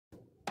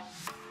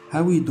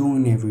How you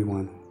doing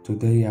everyone?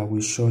 Today I will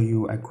show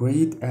you a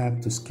great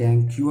app to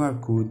scan QR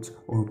code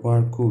or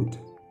barcode.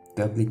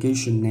 The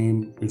application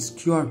name is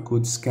QR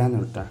Code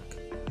Scanner Tag.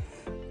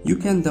 You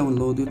can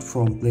download it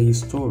from Play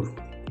Store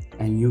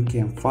and you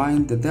can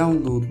find the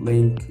download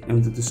link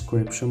in the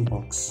description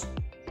box.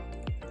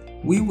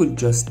 We will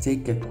just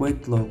take a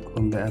quick look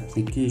on the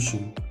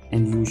application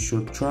and you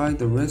should try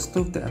the rest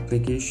of the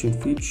application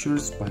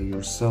features by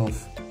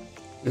yourself.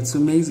 It's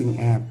an amazing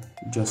app,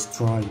 just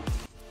try it.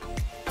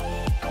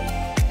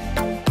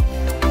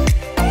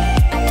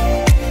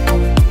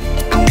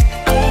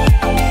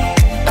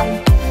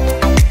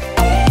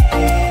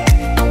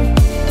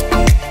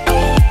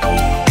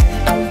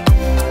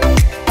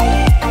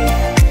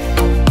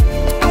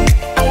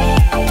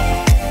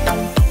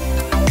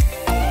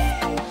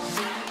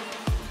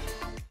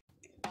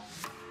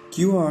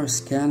 QR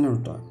Scanner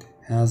Tag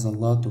has a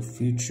lot of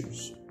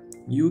features.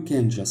 You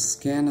can just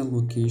scan a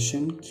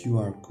location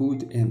QR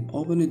code and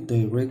open it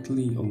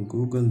directly on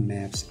Google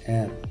Maps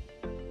app.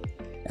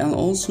 And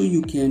also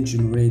you can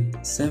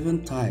generate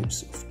 7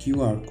 types of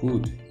QR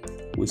code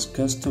with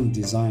custom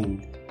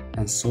design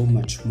and so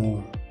much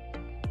more.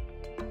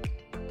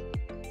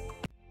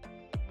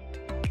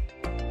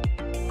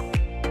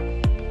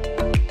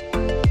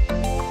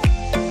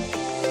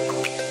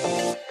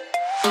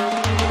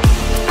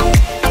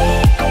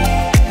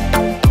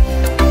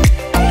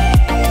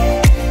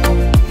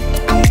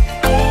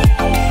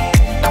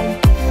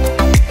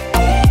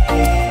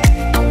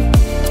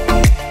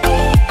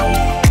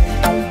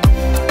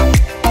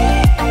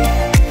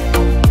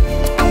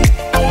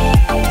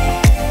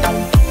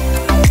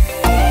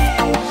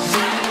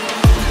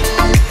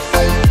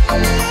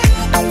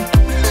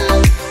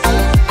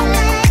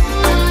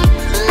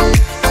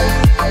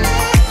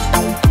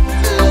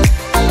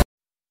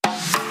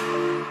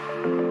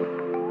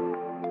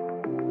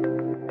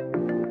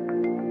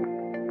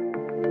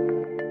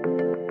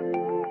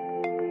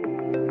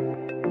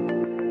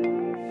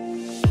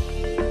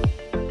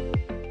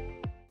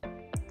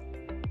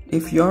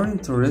 If you are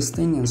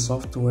interested in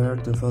software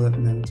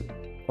development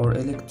or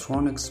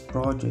electronics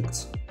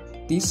projects,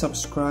 please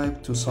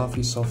subscribe to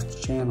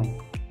SofiSoft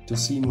channel to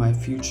see my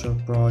future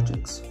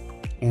projects,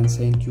 and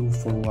thank you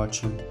for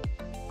watching.